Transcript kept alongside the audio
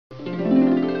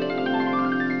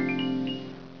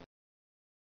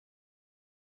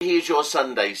Here's your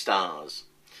Sunday stars.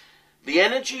 The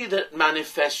energy that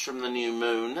manifests from the new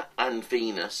moon and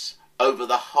Venus over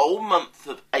the whole month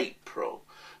of April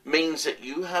means that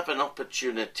you have an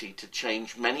opportunity to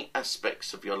change many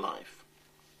aspects of your life.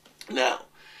 Now,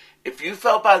 if you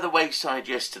fell by the wayside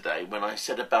yesterday when I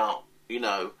said about,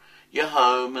 your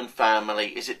home and family,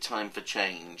 is it time for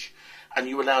change? And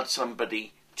you allowed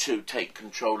somebody to take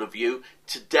control of you,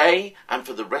 today and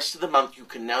for the rest of the month you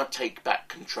can now take back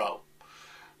control.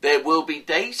 There will be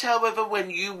days, however, when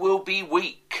you will be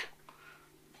weak.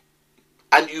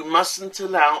 And you mustn't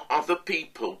allow other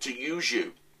people to use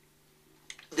you.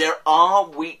 There are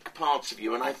weak parts of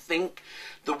you, and I think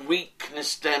the weakness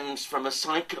stems from a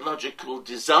psychological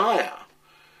desire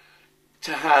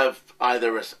to have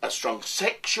either a strong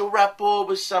sexual rapport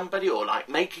with somebody, or like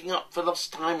making up for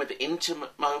lost time with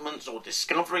intimate moments, or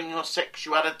discovering your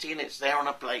sexuality and it's there on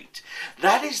a plate.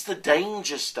 That is the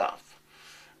danger stuff.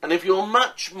 And if you're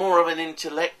much more of an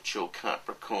intellectual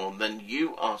Capricorn, then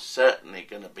you are certainly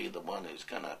going to be the one who's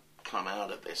going to come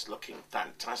out of this looking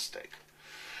fantastic.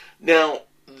 Now,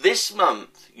 this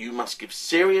month, you must give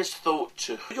serious thought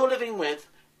to who you're living with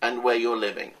and where you're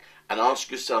living. And ask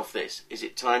yourself this: is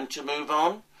it time to move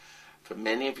on? For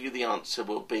many of you, the answer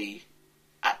will be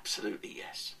absolutely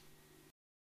yes.